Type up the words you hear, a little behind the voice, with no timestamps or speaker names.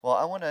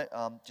I want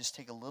to just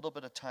take a little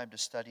bit of time to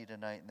study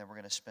tonight, and then we're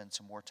going to spend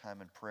some more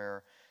time in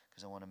prayer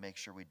because I want to make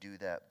sure we do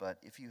that. But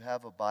if you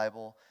have a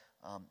Bible,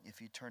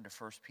 if you turn to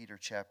 1 Peter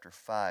chapter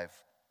 5,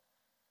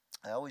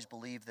 I always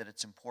believe that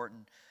it's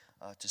important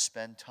to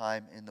spend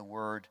time in the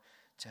Word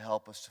to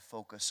help us to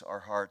focus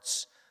our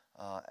hearts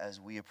as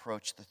we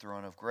approach the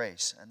throne of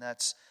grace. And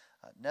that's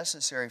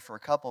necessary for a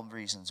couple of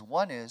reasons.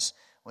 One is,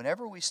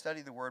 whenever we study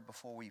the Word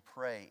before we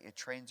pray, it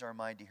trains our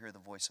mind to hear the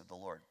voice of the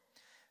Lord.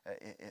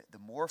 The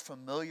more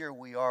familiar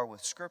we are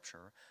with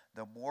Scripture,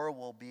 the more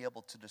we'll be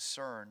able to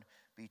discern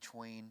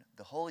between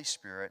the Holy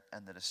Spirit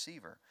and the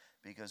deceiver.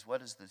 Because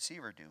what does the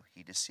deceiver do?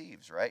 He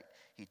deceives, right?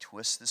 He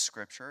twists the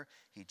Scripture.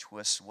 He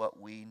twists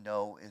what we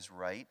know is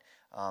right,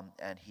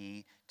 and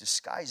he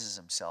disguises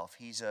himself.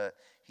 He's a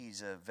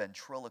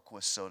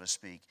ventriloquist, so to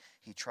speak.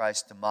 He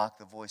tries to mock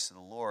the voice of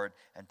the Lord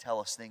and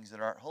tell us things that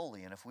aren't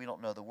holy. And if we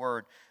don't know the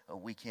Word,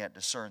 we can't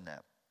discern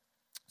that.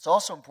 It's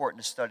also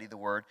important to study the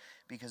Word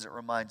because it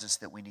reminds us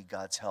that we need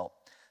God's help.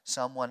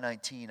 Psalm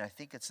 119, I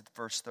think it's at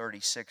verse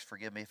 36,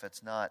 forgive me if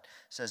it's not,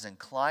 says,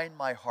 "Incline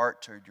my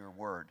heart toward your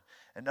word."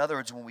 In other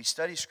words, when we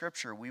study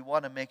Scripture, we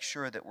want to make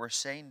sure that we're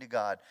saying to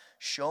God,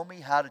 show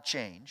me how to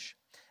change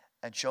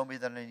and show me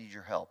that I need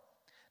your help.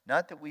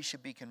 Not that we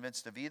should be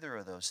convinced of either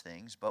of those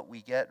things, but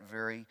we get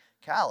very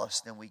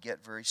calloused and we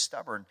get very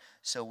stubborn,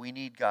 so we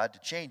need God to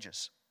change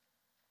us.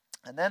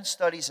 And then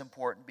study is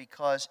important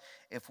because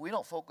if we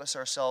don't focus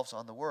ourselves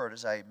on the Word,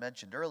 as I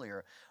mentioned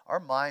earlier,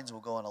 our minds will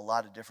go in a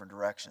lot of different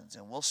directions,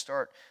 and we'll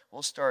start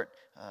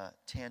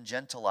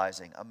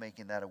tangentializing. I'm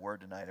making that a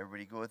word tonight.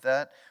 Everybody go with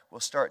that? We'll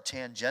start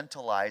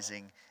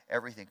tangentializing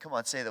everything. Come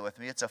on, say that with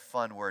me. It's a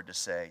fun word to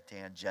say,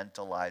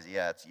 tangentialize.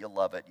 Yeah, you'll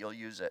love it. You'll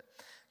use it.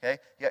 Okay?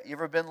 Yeah, you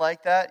ever been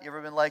like that? You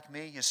ever been like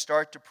me? You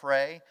start to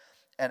pray,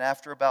 and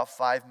after about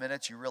 5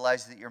 minutes, you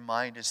realize that your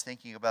mind is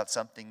thinking about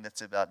something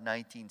that's about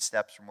 19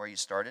 steps from where you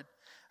started.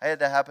 I had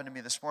that happen to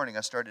me this morning.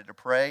 I started to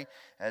pray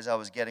as I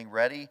was getting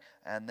ready,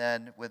 and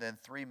then within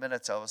 3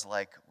 minutes, I was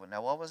like, well,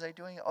 now what was I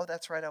doing? Oh,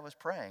 that's right, I was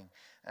praying.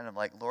 And I'm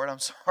like, Lord, I'm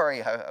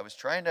sorry. I was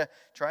trying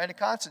to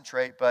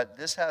concentrate, but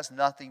this has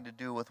nothing to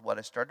do with what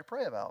I started to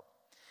pray about.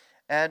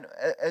 And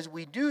as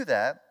we do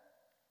that,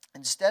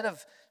 instead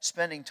of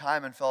spending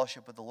time in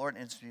fellowship with the Lord,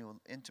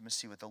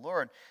 intimacy with the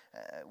Lord,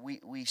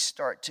 we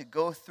start to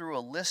go through a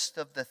list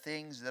of the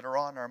things that are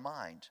on our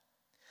mind.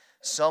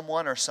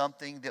 Someone or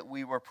something that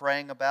we were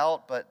praying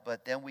about,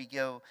 but then we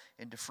go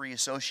into free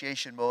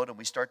association mode and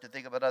we start to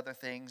think about other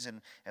things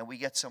and we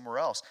get somewhere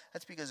else.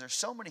 That's because there's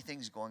so many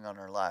things going on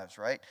in our lives,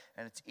 right?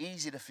 And it's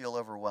easy to feel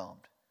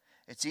overwhelmed.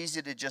 It's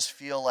easy to just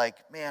feel like,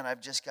 man,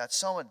 I've just got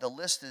so much. The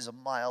list is a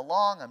mile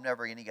long. I'm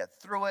never going to get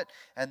through it.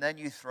 And then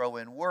you throw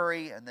in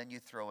worry, and then you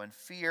throw in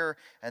fear,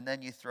 and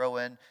then you throw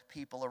in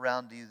people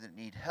around you that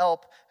need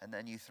help, and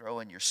then you throw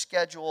in your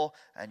schedule,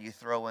 and you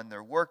throw in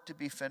their work to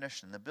be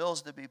finished, and the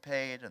bills to be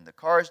paid, and the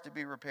cars to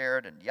be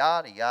repaired, and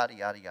yada, yada,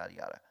 yada, yada,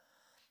 yada.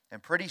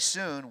 And pretty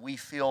soon we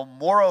feel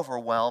more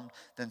overwhelmed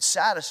than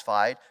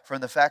satisfied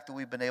from the fact that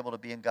we've been able to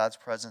be in God's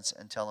presence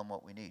and tell Him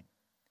what we need.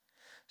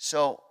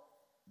 So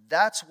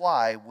that's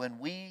why when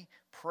we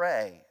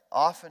pray,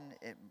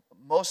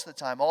 most of the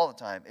time, all the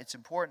time, it's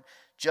important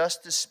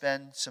just to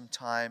spend some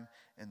time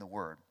in the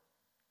Word.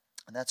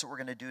 And that's what we're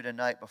going to do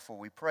tonight before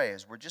we pray,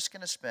 is we're just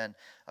going to spend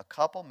a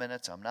couple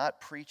minutes. I'm not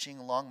preaching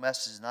long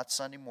messages, not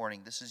Sunday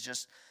morning. This is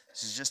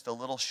just a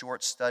little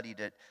short study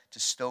to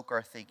stoke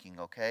our thinking,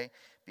 okay?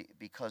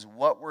 Because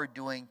what we're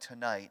doing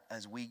tonight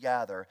as we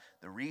gather,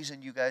 the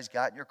reason you guys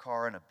got in your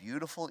car on a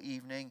beautiful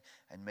evening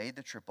and made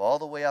the trip all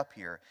the way up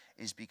here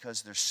is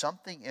because there's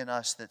something in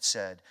us that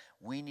said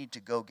we need to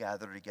go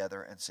gather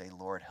together and say,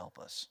 Lord, help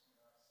us.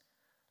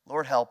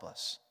 Lord, help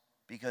us,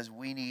 because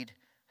we need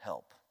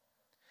help.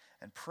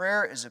 And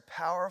prayer is a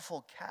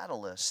powerful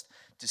catalyst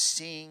to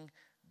seeing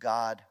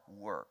God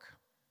work.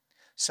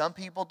 Some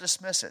people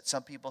dismiss it.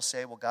 Some people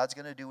say, well, God's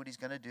going to do what He's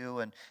going to do,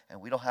 and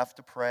we don't have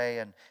to pray,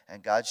 and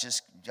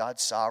God's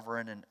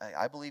sovereign, and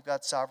I believe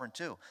God's sovereign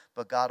too.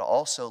 But God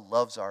also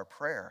loves our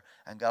prayer,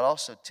 and God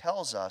also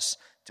tells us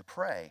to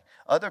pray.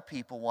 Other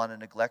people want to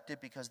neglect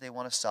it because they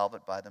want to solve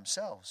it by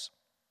themselves.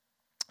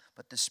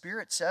 But the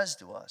Spirit says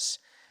to us,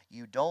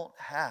 you don't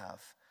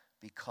have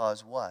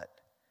because what?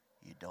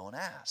 You don't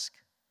ask.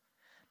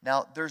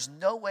 Now, there's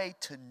no way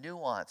to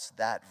nuance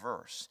that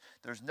verse.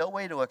 There's no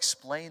way to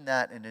explain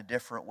that in a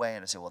different way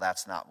and to say, well,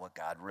 that's not what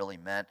God really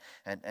meant,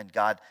 and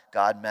God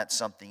meant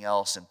something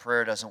else, and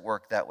prayer doesn't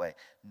work that way.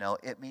 No,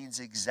 it means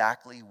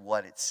exactly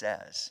what it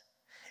says.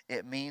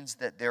 It means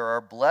that there are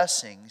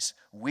blessings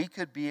we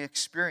could be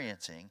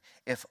experiencing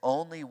if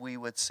only we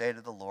would say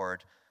to the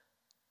Lord,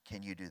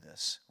 can you do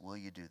this? Will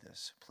you do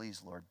this?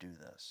 Please, Lord, do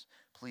this.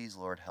 Please,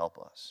 Lord, help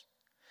us.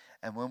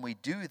 And when we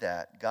do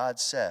that, God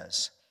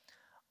says,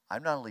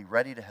 I'm not only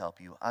ready to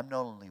help you, I'm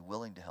not only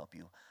willing to help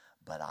you,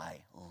 but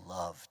I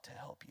love to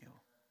help you.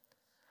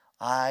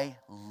 I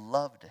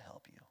love to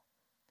help you.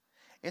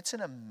 It's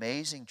an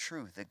amazing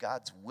truth that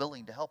God's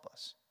willing to help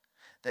us.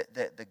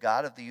 That the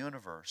God of the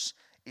universe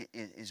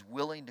is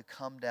willing to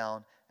come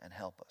down and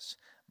help us.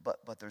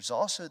 But there's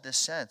also this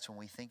sense when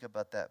we think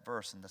about that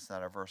verse, and that's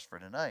not our verse for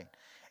tonight,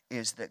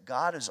 is that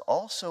God is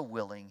also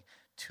willing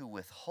to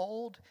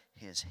withhold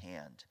his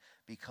hand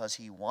because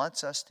he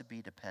wants us to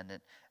be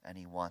dependent and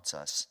he wants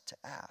us to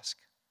ask.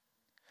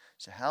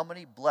 So how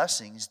many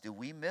blessings do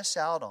we miss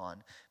out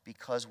on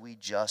because we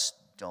just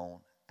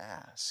don't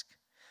ask?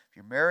 If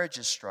your marriage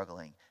is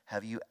struggling,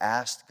 have you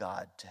asked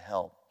God to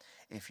help?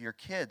 If your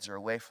kids are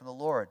away from the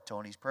Lord,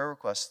 Tony's prayer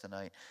request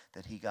tonight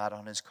that he got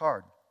on his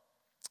card,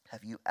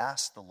 have you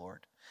asked the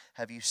Lord?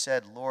 Have you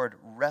said, Lord,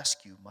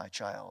 rescue my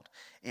child?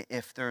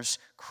 If there's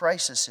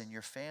crisis in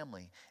your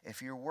family,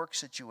 if your work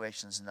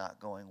situation's not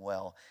going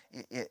well,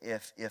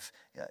 if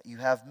you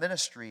have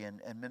ministry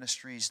and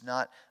ministry's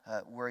not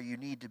where you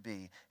need to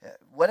be,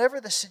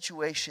 whatever the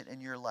situation in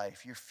your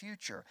life, your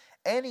future,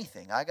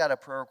 anything. I got a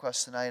prayer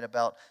request tonight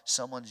about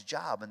someone's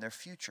job and their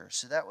future.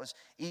 So that was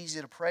easy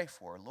to pray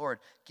for. Lord,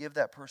 give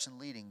that person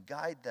leading,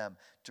 guide them,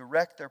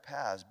 direct their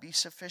paths, be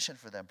sufficient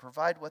for them,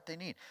 provide what they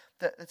need.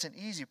 That's an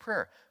easy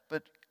prayer.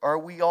 But are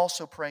we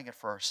also praying it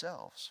for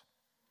ourselves?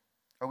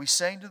 Are we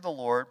saying to the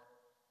Lord,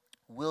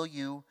 will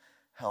you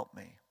help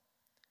me?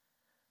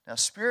 Now,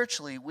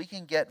 spiritually, we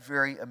can get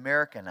very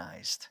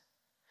Americanized.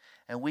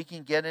 And we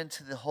can get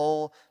into the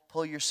whole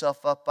pull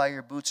yourself up by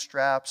your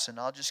bootstraps and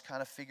I'll just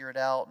kind of figure it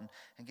out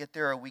and get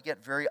there. Or we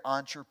get very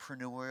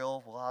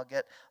entrepreneurial. Well,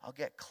 I'll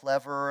get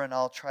clever and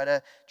I'll try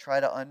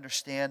to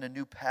understand a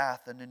new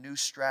path and a new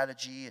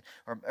strategy.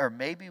 Or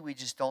maybe we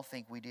just don't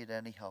think we need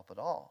any help at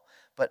all.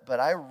 But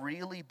I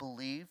really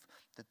believe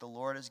that the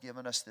Lord has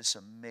given us this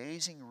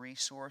amazing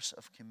resource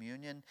of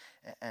communion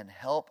and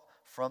help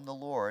from the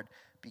Lord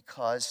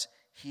because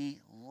he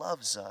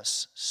loves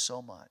us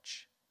so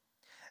much.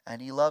 And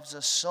he loves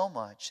us so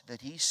much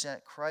that he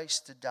sent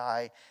Christ to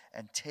die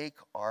and take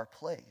our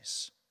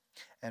place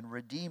and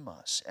redeem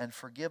us and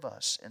forgive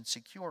us and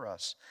secure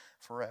us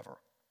forever.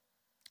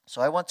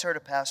 So I once heard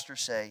a pastor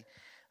say,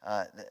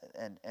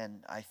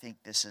 and I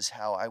think this is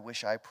how I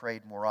wish I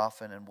prayed more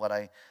often and what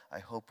I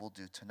hope we'll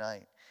do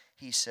tonight.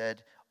 He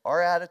said,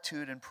 our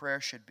attitude in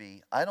prayer should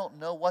be, I don't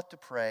know what to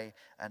pray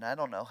and I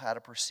don't know how to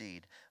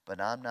proceed,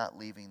 but I'm not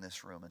leaving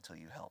this room until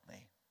you help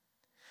me.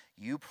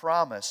 You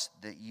promise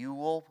that you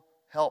will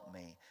help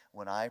me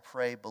when I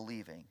pray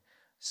believing,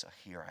 so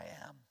here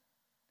I am.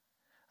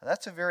 Now,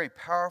 that's a very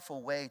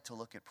powerful way to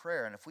look at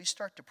prayer. And if we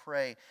start to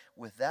pray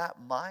with that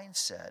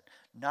mindset,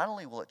 not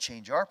only will it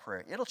change our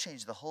prayer, it'll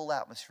change the whole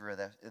atmosphere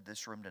of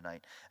this room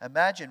tonight.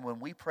 Imagine when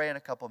we pray in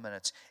a couple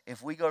minutes,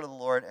 if we go to the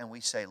Lord and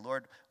we say,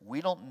 Lord, we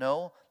don't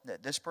know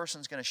that this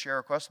person's going to share a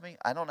request with me.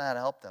 I don't know how to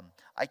help them.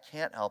 I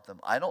can't help them.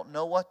 I don't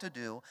know what to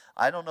do.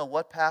 I don't know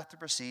what path to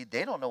proceed.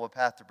 They don't know what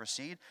path to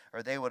proceed,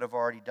 or they would have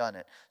already done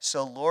it.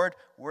 So, Lord,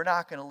 we're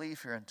not going to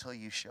leave here until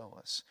you show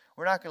us.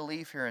 We're not going to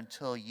leave here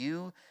until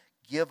you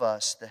give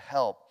us the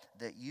help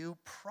that you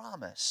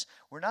promise.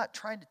 We're not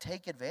trying to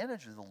take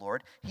advantage of the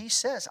Lord. He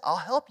says, I'll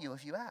help you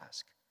if you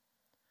ask.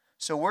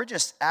 So we're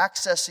just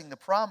accessing the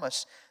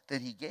promise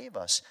that he gave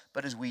us.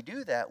 But as we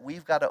do that,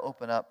 we've got to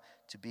open up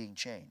to being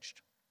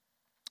changed.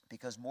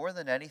 Because more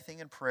than anything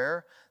in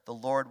prayer, the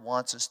Lord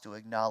wants us to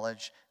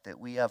acknowledge that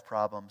we have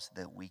problems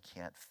that we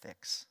can't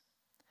fix.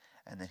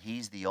 And that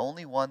he's the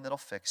only one that'll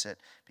fix it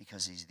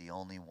because he's the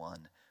only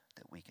one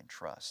that we can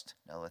trust.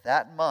 Now, with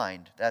that in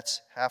mind,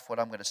 that's half what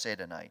I'm going to say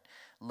tonight.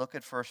 Look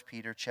at 1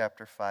 Peter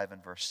chapter 5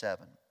 and verse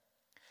 7.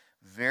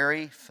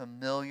 Very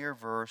familiar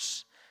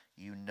verse.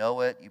 You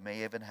know it. You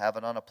may even have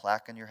it on a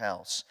plaque in your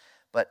house.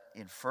 But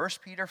in 1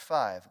 Peter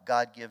 5,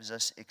 God gives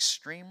us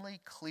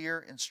extremely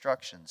clear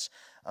instructions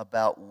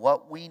about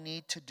what we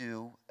need to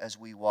do as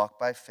we walk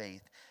by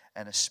faith,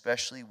 and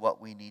especially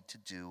what we need to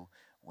do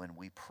when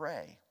we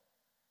pray.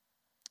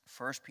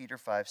 1 Peter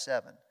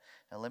 5:7.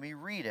 Now let me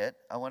read it.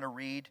 I want to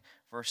read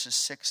verses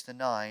 6 to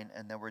 9,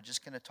 and then we're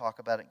just going to talk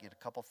about it, get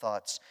a couple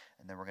thoughts,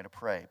 and then we're going to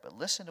pray. But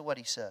listen to what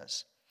he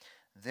says.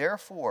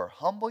 Therefore,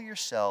 humble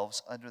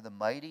yourselves under the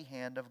mighty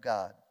hand of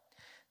God,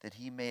 that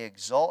he may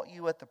exalt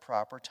you at the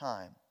proper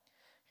time.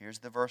 Here's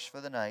the verse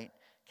for the night.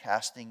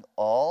 Casting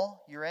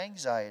all your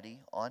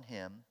anxiety on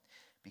him,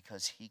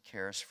 because he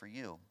cares for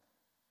you.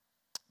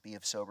 Be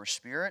of sober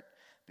spirit,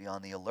 be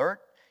on the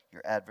alert.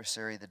 Your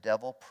adversary, the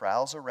devil,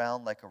 prowls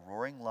around like a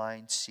roaring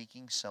lion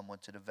seeking someone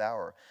to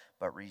devour.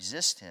 But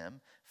resist him,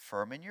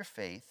 firm in your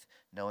faith,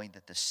 knowing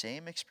that the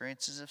same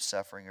experiences of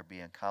suffering are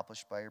being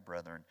accomplished by your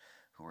brethren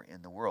who are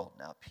in the world.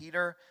 Now,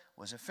 Peter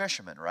was a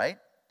fisherman, right?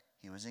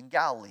 He was in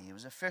Galilee. He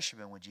was a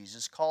fisherman when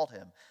Jesus called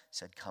him,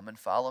 said, come and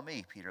follow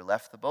me. Peter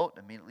left the boat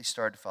and immediately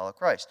started to follow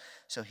Christ.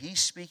 So he's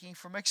speaking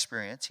from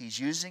experience. He's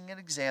using an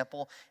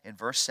example in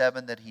verse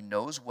 7 that he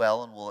knows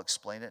well, and we'll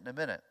explain it in a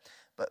minute.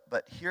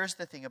 But here's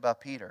the thing about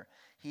Peter.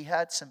 He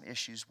had some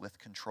issues with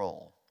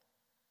control.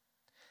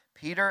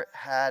 Peter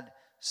had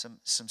some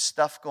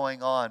stuff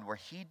going on where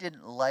he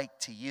didn't like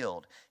to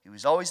yield. He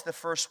was always the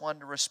first one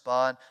to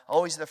respond,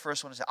 always the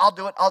first one to say, I'll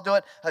do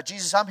it.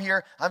 Jesus, I'm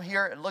here,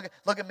 and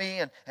look at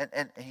me.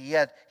 And he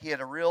had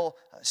a real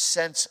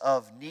sense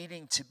of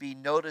needing to be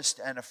noticed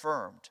and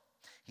affirmed.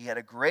 He had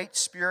a great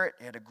spirit.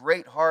 He had a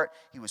great heart.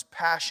 He was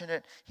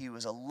passionate. He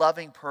was a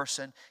loving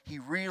person. He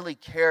really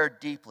cared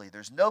deeply.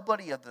 There's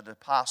nobody of the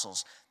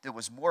apostles that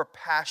was more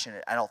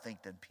passionate, I don't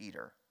think, than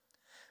Peter.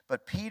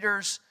 But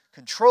Peter's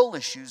control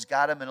issues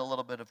got him in a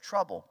little bit of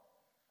trouble.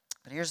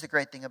 But here's the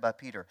great thing about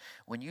Peter.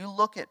 When you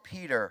look at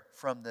Peter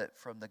from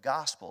the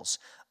Gospels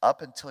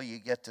up until you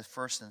get to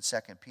 1st and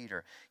 2nd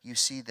Peter, you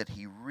see that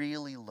he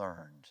really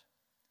learned.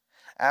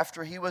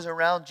 After he was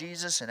around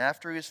Jesus and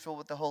after he was filled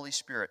with the Holy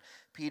Spirit,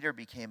 Peter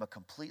became a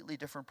completely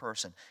different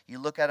person. You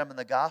look at him in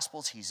the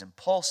Gospels, he's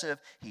impulsive,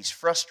 he's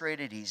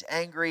frustrated, he's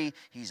angry,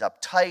 he's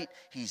uptight,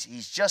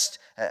 he's just,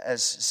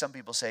 as some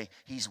people say,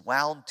 he's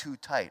wound too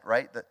tight,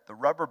 right? The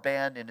rubber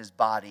band in his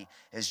body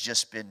has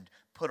just been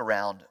put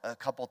around a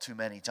couple too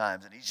many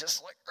times, and he's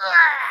just like,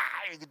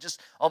 ah! You could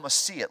just almost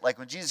see it. Like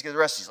when Jesus gets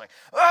arrested, he's like,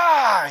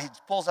 ah! He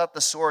pulls out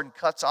the sword and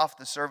cuts off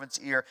the servant's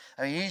ear.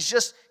 I mean, he's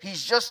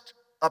just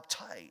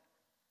uptight.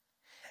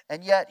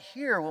 And yet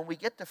here, when we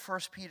get to 1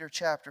 Peter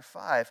chapter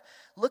 5,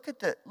 look at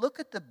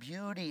the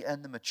beauty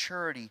and the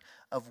maturity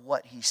of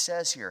what he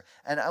says here.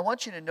 And I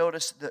want you to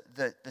notice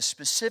the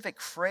specific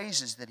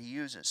phrases that he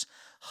uses.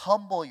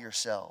 Humble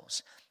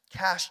yourselves.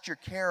 Cast your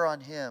care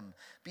on him.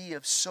 Be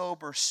of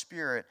sober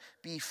spirit.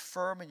 Be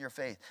firm in your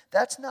faith.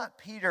 That's not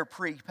Peter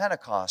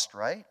pre-Pentecost,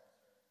 right?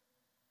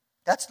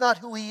 That's not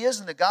who he is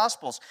in the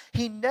Gospels.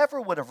 He never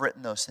would have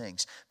written those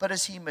things. But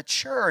as he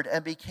matured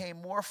and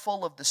became more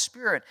full of the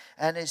Spirit,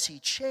 and as he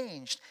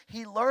changed,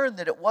 he learned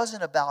that it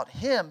wasn't about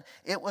him,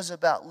 it was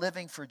about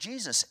living for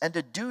Jesus. And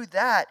to do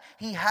that,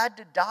 he had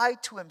to die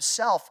to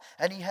himself,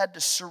 and he had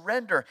to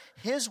surrender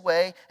his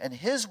way and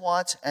his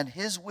wants and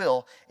his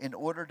will in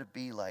order to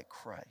be like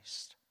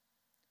Christ.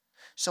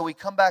 So we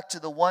come back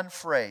to the one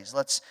phrase.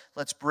 Let's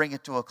bring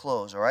it to a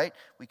close, all right?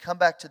 We come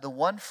back to the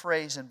one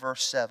phrase in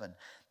verse 7.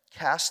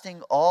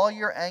 Casting all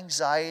your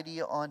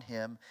anxiety on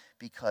him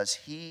because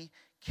he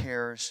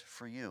cares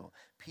for you.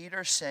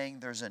 Peter's saying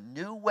there's a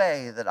new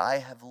way that I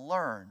have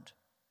learned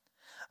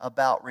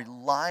about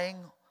relying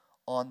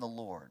on the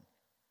Lord.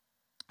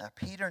 Now,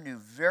 Peter knew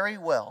very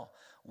well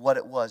what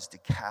it was to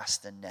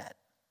cast a net.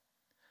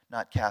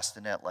 Not cast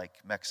a net like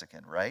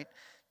Mexican, right?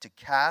 To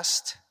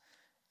cast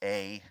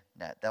a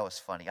net. That was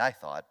funny, I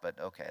thought, but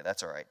okay,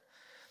 that's all right.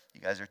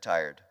 You guys are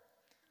tired.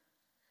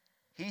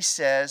 He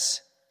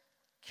says,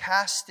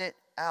 cast it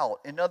out.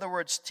 In other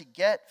words, to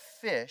get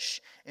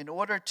fish, in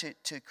order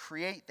to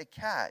create the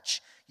catch,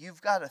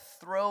 you've got to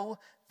throw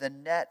the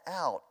net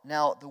out.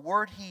 Now, the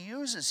word he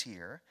uses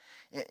here,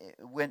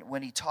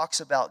 when he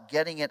talks about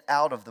getting it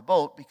out of the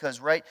boat,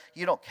 because, right,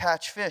 you don't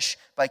catch fish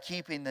by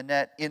keeping the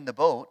net in the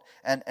boat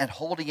and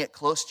holding it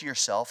close to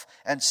yourself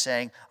and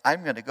saying,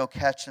 I'm going to go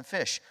catch some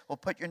fish. Well,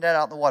 put your net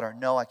out in the water.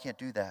 No, I can't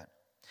do that.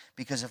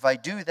 Because if I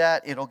do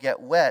that, it'll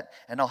get wet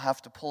and I'll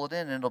have to pull it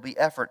in and it'll be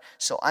effort.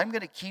 So I'm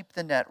going to keep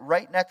the net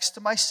right next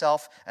to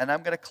myself and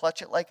I'm going to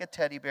clutch it like a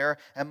teddy bear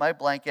and my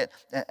blanket,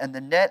 and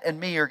the net and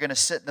me are going to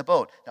sit in the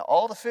boat. Now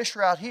all the fish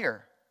are out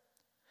here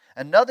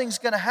and nothing's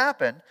going to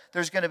happen.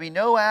 There's going to be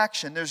no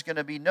action. There's going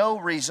to be no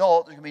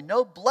result. There's going to be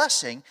no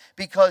blessing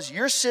because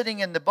you're sitting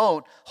in the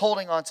boat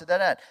holding on to that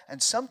net.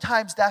 And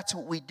sometimes that's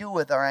what we do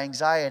with our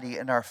anxiety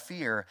and our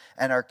fear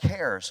and our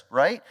cares,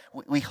 right?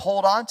 We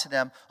hold on to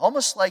them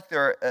almost like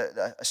they're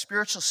a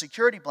spiritual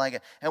security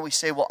blanket. And we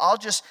say, well, I'll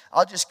just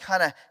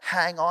kind of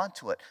hang on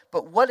to it.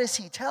 But what does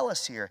he tell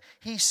us here?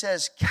 He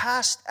says,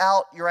 cast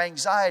out your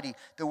anxiety.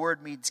 The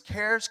word means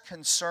cares,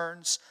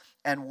 concerns,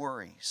 and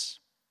worries.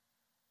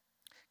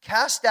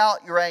 Cast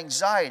out your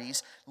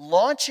anxieties,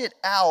 launch it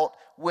out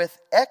with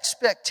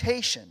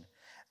expectation.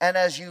 And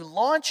as you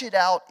launch it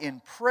out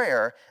in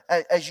prayer,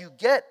 as you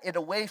get it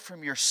away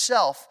from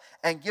yourself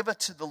and give it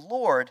to the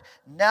Lord,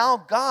 now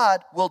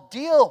God will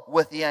deal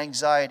with the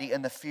anxiety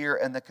and the fear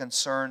and the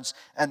concerns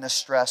and the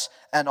stress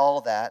and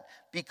all that.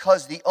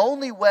 Because the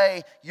only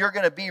way you're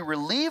going to be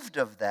relieved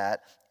of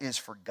that is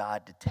for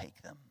God to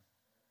take them.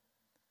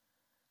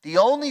 The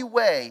only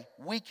way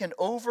we can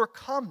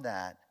overcome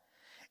that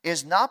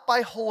is not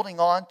by holding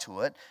on to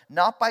it,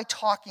 not by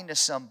talking to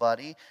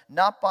somebody,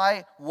 not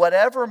by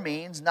whatever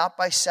means, not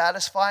by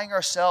satisfying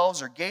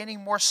ourselves or gaining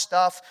more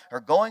stuff or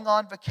going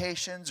on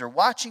vacations or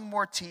watching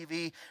more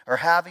TV or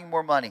having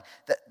more money.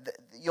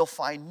 You'll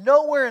find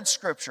nowhere in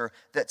Scripture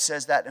that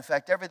says that. In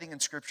fact, everything in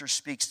Scripture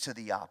speaks to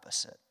the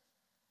opposite.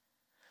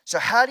 So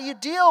how do you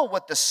deal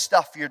with the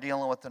stuff you're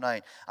dealing with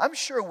tonight? I'm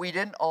sure we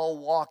didn't all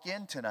walk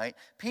in tonight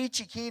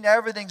peachy keen,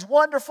 everything's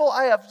wonderful.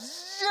 I have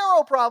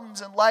zero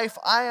problems in life.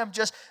 I'm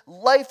just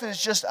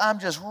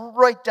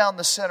right down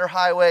the center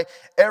highway.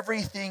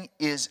 Everything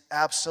is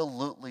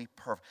absolutely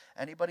perfect.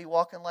 Anybody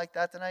walking like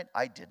that tonight?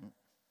 I didn't.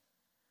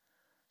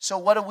 So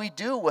what do we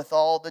do with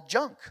all the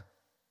junk?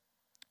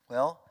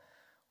 Well,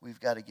 we've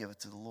got to give it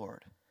to the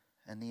Lord.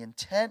 And the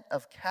intent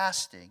of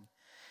casting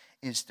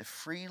is to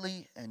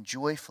freely and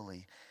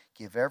joyfully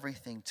give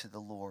everything to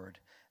the Lord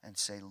and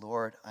say,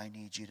 Lord, I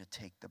need you to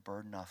take the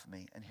burden off of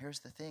me. And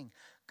here's the thing,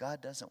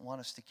 God doesn't want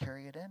us to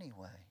carry it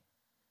anyway.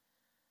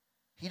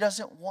 He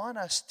doesn't want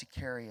us to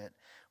carry it.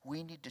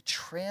 We need to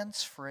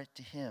transfer it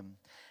to Him.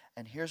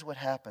 And here's what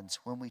happens.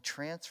 When we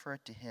transfer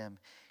it to him,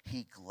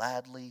 he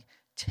gladly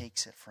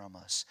takes it from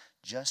us.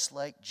 Just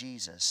like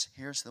Jesus,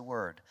 here's the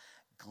word,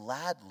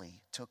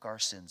 gladly took our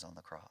sins on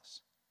the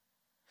cross.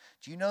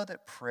 Do you know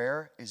that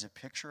prayer is a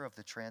picture of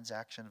the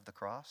transaction of the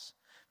cross?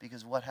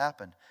 Because what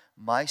happened?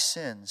 My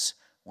sins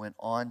went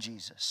on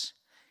Jesus.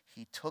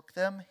 He took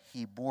them,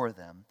 he bore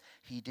them.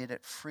 He did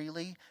it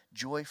freely,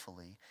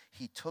 joyfully.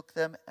 He took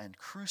them and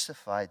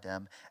crucified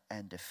them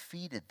and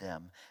defeated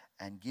them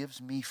and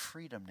gives me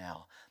freedom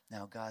now.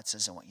 Now God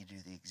says, I want you to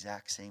do the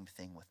exact same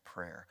thing with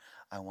prayer.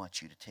 I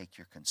want you to take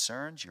your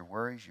concerns, your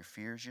worries, your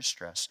fears, your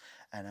stress,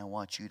 and I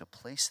want you to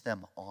place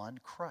them on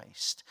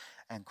Christ.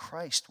 And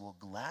Christ will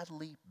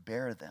gladly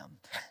bear them.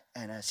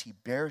 And as he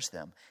bears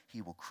them,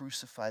 he will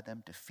crucify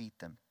them, defeat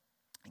them,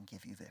 and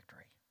give you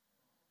victory.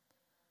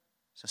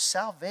 So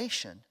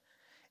salvation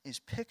is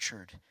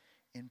pictured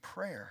in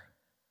prayer.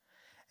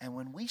 And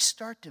when we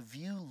start to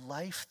view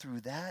life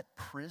through that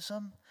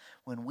prism,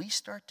 when we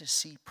start to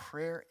see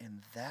prayer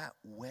in that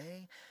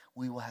way,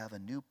 we will have a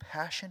new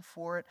passion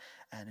for it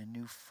and a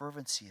new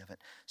fervency of it.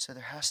 So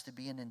there has to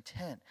be an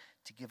intent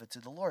to give it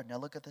to the Lord. Now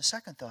look at the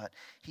second thought.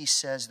 He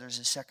says there's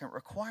a second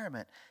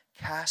requirement.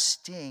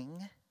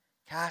 Casting,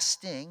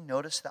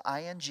 notice the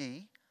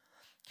ing,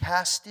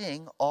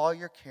 casting all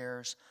your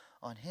cares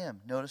on him.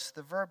 Notice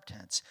the verb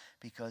tense,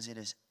 because it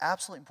is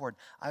absolutely important.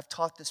 I've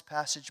taught this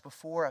passage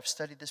before. I've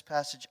studied this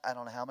passage I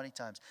don't know how many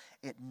times.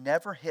 It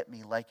never hit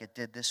me like it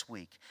did this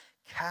week.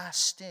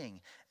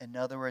 Casting, in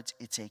other words,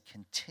 it's a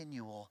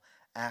continual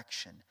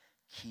action.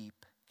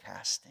 Keep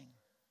casting.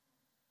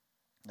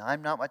 Now,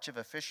 I'm not much of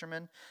a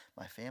fisherman.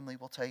 My family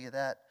will tell you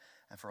that.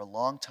 And for a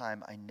long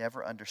time, I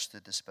never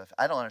understood this about.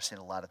 I don't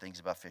understand a lot of things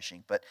about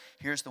fishing, but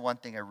here's the one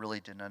thing I really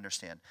didn't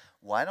understand.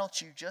 Why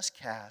don't you just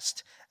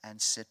cast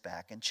and sit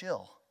back and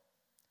chill?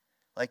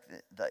 Like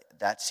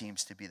that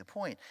seems to be the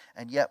point.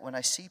 And yet, when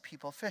I see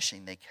people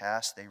fishing, they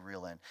cast, they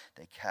reel in,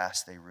 they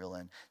cast, they reel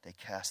in, they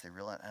cast, they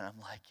reel in, and I'm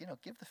like,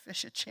 give the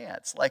fish a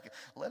chance. Like,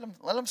 let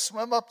them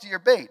swim up to your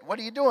bait. What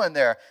are you doing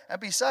there? And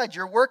besides,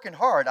 you're working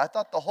hard. I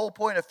thought the whole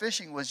point of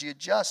fishing was you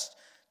just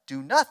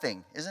do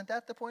nothing. Isn't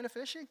that the point of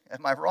fishing?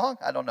 Am I wrong?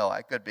 I don't know.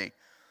 I could be.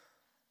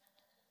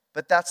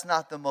 But that's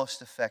not the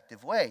most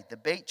effective way. The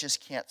bait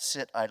just can't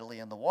sit idly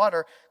in the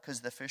water because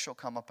the fish will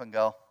come up and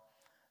go,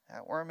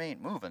 that worm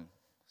ain't moving.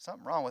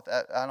 Something wrong with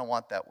that. I don't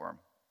want that worm.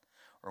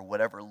 Or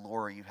whatever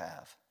lure you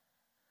have.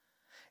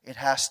 It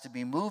has to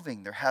be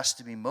moving. There has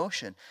to be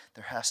motion.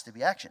 There has to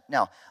be action.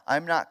 Now,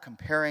 I'm not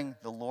comparing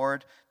the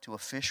Lord to a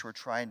fish we're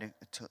trying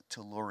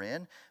to lure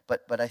in,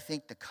 but I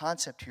think the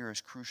concept here is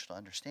crucial to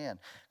understand.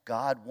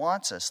 God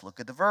wants us,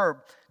 look at the verb,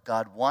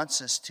 God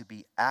wants us to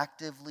be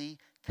actively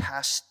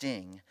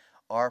casting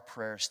our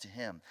prayers to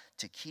him,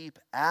 to keep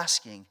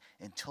asking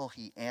until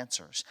he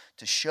answers,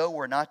 to show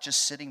we're not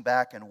just sitting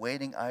back and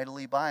waiting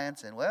idly by and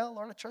saying, well,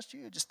 Lord, I trust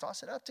you. Just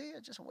toss it out to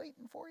you. Just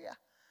waiting for you.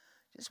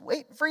 Just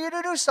waiting for you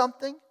to do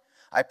something.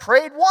 I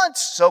prayed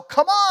once, so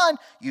come on.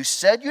 You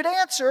said you'd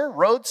answer.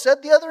 Rhodes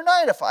said the other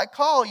night, if I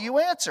call, you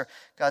answer.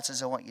 God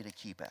says, I want you to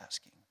keep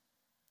asking.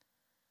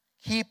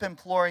 Keep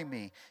imploring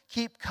me.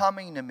 Keep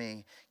coming to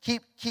me.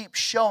 Keep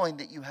showing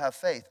that you have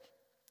faith.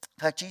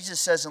 In fact, Jesus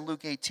says in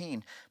Luke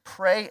 18,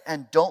 pray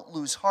and don't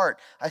lose heart.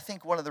 I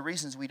think one of the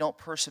reasons we don't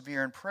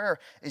persevere in prayer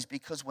is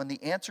because when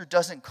the answer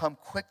doesn't come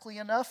quickly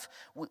enough,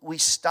 we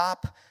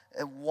stop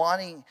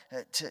wanting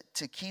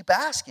to keep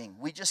asking.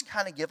 We just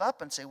kind of give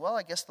up and say, well,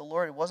 I guess it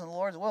wasn't the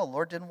Lord's will. The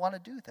Lord didn't want to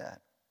do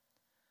that.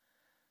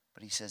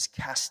 But he says,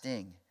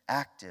 casting,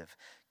 active,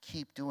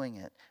 keep doing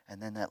it.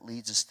 And then that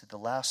leads us to the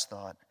last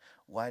thought.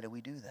 Why do we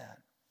do that?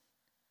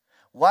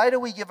 Why do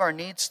we give our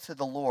needs to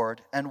the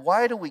Lord, and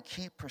why do we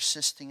keep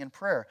persisting in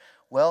prayer?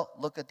 Well,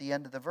 look at the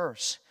end of the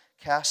verse.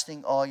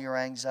 Casting all your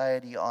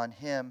anxiety on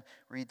him.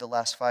 Read the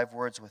last 5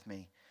 words with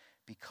me.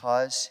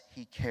 Because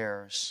he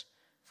cares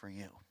for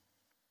you.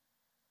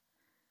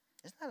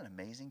 Isn't that an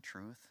amazing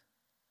truth?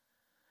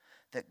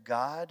 That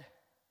God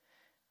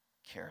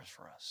cares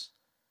for us.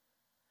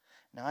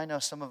 Now, I know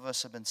some of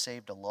us have been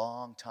saved a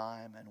long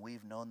time, and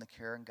we've known the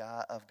care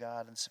of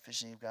God and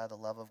sufficiency of God, the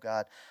love of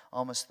God,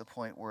 almost to the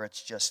point where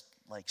it's just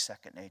like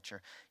second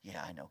nature.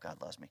 Yeah, I know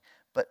God loves me.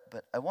 But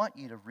I want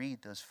you to read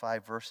those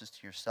 5 verses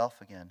to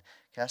yourself again.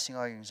 Casting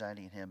all your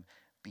anxiety in him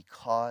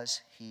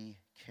because he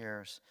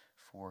cares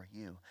for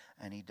you.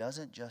 And he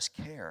doesn't just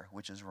care,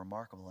 which is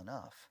remarkable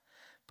enough,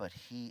 but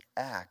he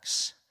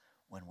acts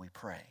when we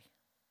pray.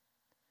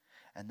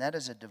 And that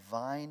is a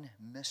divine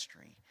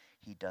mystery.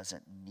 He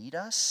doesn't need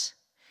us.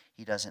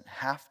 He doesn't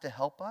have to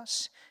help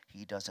us.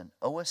 He doesn't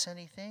owe us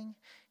anything.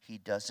 He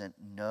doesn't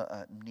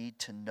need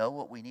to know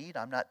what we need.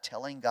 I'm not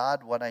telling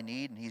God what I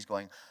need, and he's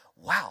going,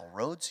 wow,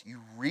 Rhodes, you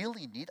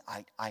really need?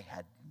 I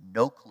had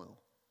no clue.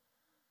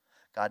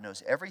 God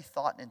knows every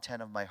thought and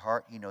intent of my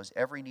heart. He knows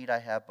every need I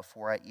have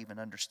before I even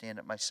understand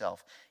it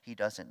myself. He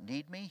doesn't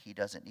need me. He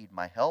doesn't need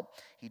my help.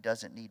 He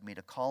doesn't need me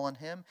to call on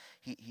him.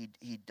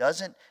 He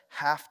doesn't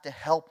have to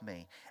help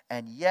me.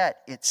 And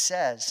yet it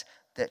says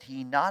that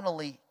he not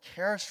only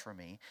cares for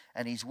me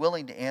and he's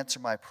willing to answer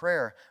my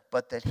prayer,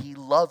 but that he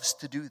loves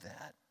to do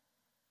that.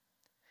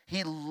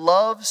 He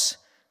loves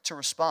to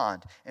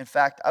respond. In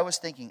fact, I was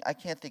thinking, I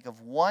can't think of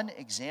one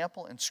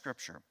example in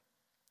Scripture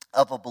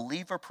of a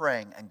believer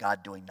praying and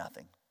God doing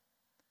nothing.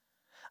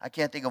 I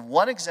can't think of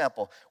one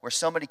example where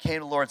somebody came to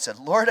the Lord and said,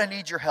 Lord, I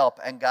need your help.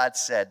 And God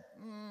said,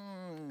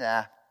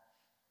 nah,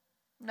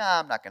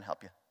 I'm not going to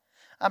help you.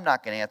 I'm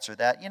not going to answer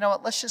that. You know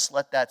what? Let's just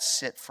let that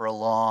sit for a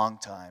long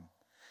time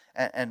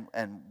and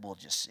we'll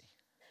just see.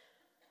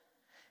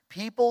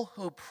 People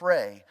who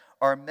pray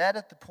are met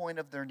at the point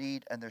of their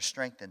need and they're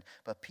strengthened.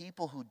 But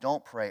people who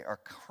don't pray are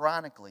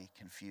chronically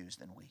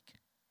confused and weak.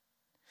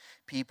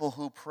 People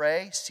who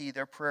pray see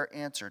their prayer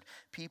answered.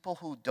 People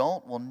who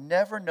don't will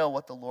never know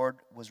what the Lord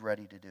was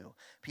ready to do.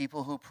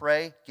 People who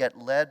pray get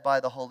led by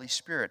the Holy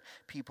Spirit.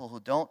 People who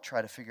don't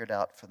try to figure it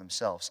out for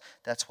themselves.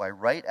 That's why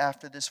right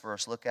after this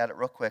verse, look at it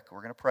real quick,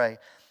 we're going to pray.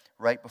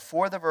 Right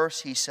before the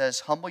verse, he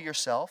says, humble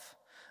yourself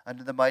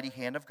under the mighty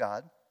hand of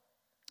God,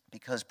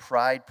 because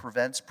pride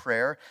prevents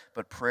prayer,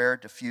 but prayer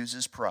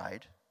diffuses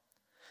pride.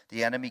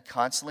 The enemy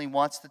constantly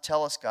wants to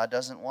tell us God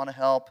doesn't want to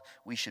help.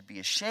 We should be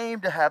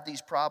ashamed to have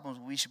these problems.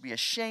 We should be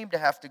ashamed to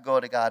have to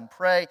go to God and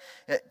pray.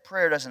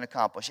 Prayer doesn't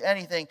accomplish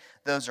anything.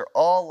 Those are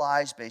all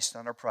lies based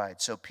on our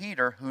pride. So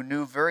Peter, who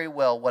knew very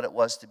well what it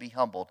was to be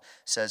humbled,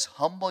 says,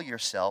 humble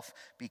yourself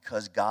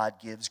because God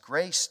gives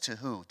grace to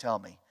who? Tell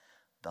me.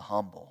 The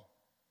humble.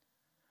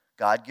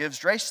 God gives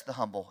grace to the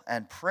humble,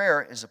 and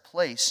prayer is a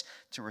place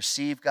to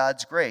receive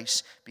God's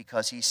grace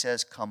because he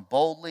says, come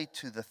boldly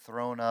to the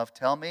throne of,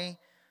 tell me,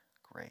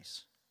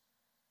 grace.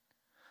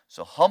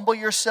 So humble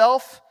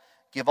yourself,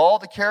 give all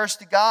the cares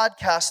to God,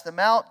 cast them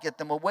out, get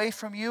them away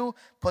from you,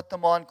 put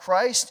them on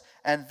Christ,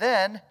 and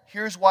then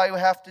here's why you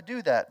have to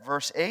do that.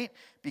 Verse 8,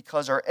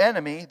 because our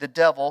enemy, the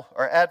devil,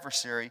 our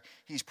adversary,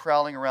 he's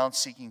prowling around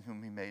seeking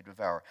whom he may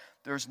devour.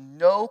 There's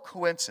no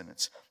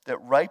coincidence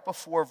that right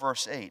before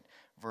verse 8,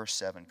 verse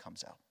 7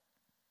 comes out.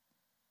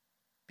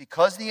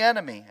 Because the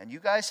enemy, and you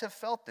guys have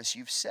felt this,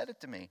 you've said it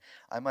to me,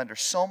 I'm under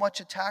so much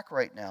attack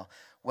right now.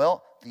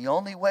 Well, the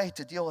only way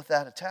to deal with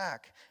that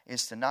attack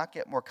is to not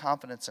get more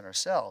confidence in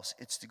ourselves.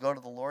 It's to go to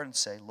the Lord and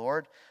say,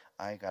 Lord,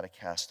 I got to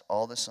cast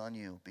all this on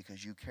you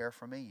because you care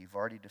for me. You've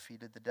already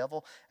defeated the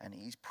devil, and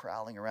he's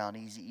prowling around.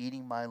 He's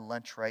eating my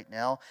lunch right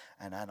now,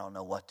 and I don't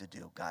know what to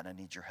do. God, I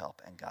need your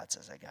help. And God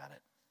says, I got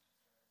it.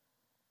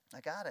 I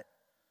got it.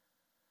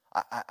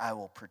 I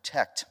will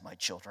protect my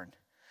children.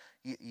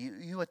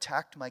 You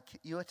attack my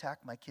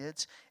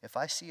kids. If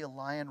I see a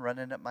lion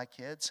running at my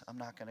kids, I'm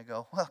not going to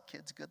go, well,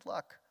 kids, good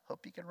luck.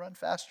 Hope you can run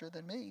faster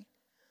than me.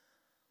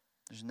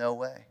 There's no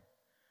way.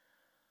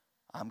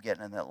 I'm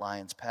getting in that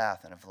lion's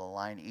path, and if the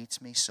lion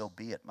eats me, so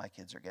be it. My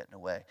kids are getting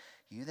away.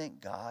 You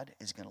think God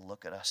is going to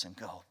look at us and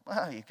go,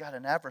 well, you got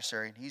an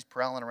adversary, and he's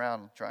prowling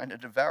around trying to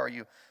devour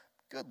you.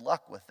 Good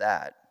luck with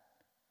that.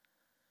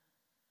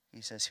 He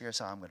says, here's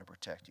how I'm going to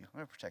protect you. I'm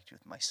going to protect you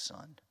with my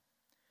son.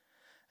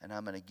 And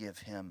I'm going to give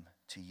him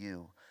to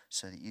you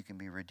so that you can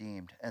be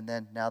redeemed. And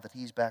then now that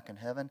he's back in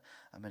heaven,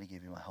 I'm going to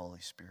give you my Holy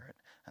Spirit.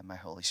 And my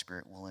Holy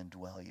Spirit will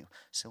indwell you.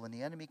 So when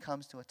the enemy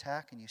comes to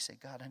attack and you say,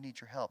 God, I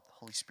need your help, the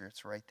Holy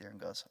Spirit's right there and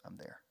goes, I'm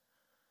there.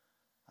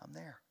 I'm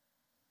there.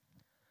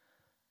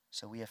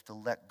 So we have to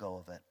let go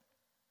of it.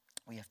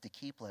 We have to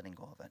keep letting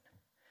go of it.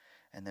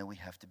 And then we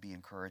have to be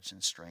encouraged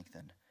and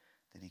strengthened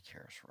that he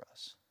cares for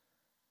us.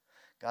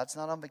 God's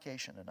not on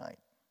vacation tonight.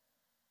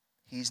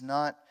 He's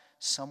not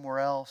somewhere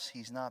else.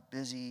 He's not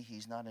busy.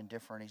 He's not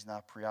indifferent. He's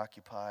not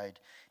preoccupied.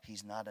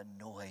 He's not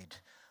annoyed.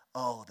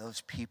 Oh,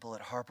 those people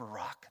at Harbor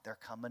Rock, they're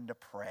coming to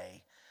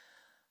pray.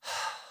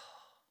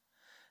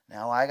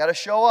 Now I got to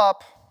show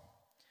up,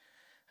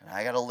 and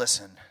I got to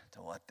listen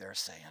to what they're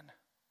saying.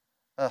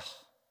 Ugh,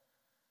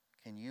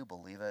 can you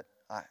believe it?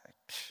 Can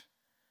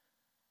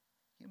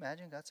you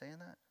imagine God saying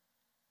that?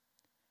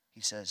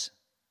 He says,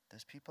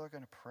 those people are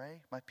going to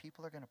pray? My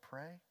people are going to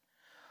pray?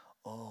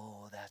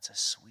 Oh, that's a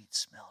sweet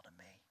smell to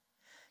me.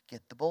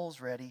 Get the bowls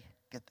ready.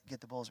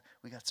 Get the bowls.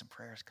 We got some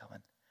prayers coming.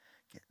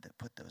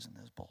 Put those in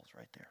those bowls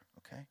right there,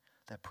 okay?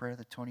 That prayer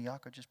that Tony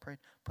Yako just prayed,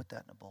 put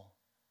that in a bowl.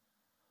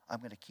 I'm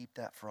going to keep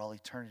that for all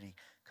eternity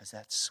because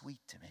that's sweet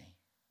to me.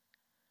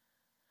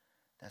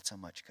 That's how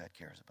much God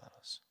cares about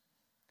us.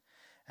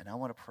 And I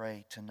want to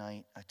pray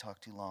tonight. I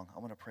talked too long. I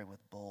want to pray with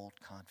bold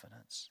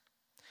confidence.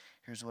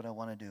 Here's what I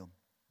want to do.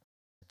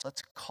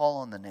 Let's call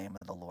on the name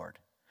of the Lord.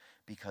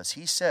 Because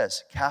he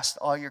says, cast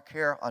all your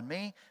care on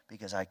me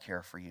because I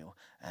care for you.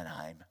 And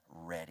I'm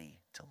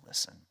ready to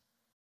listen.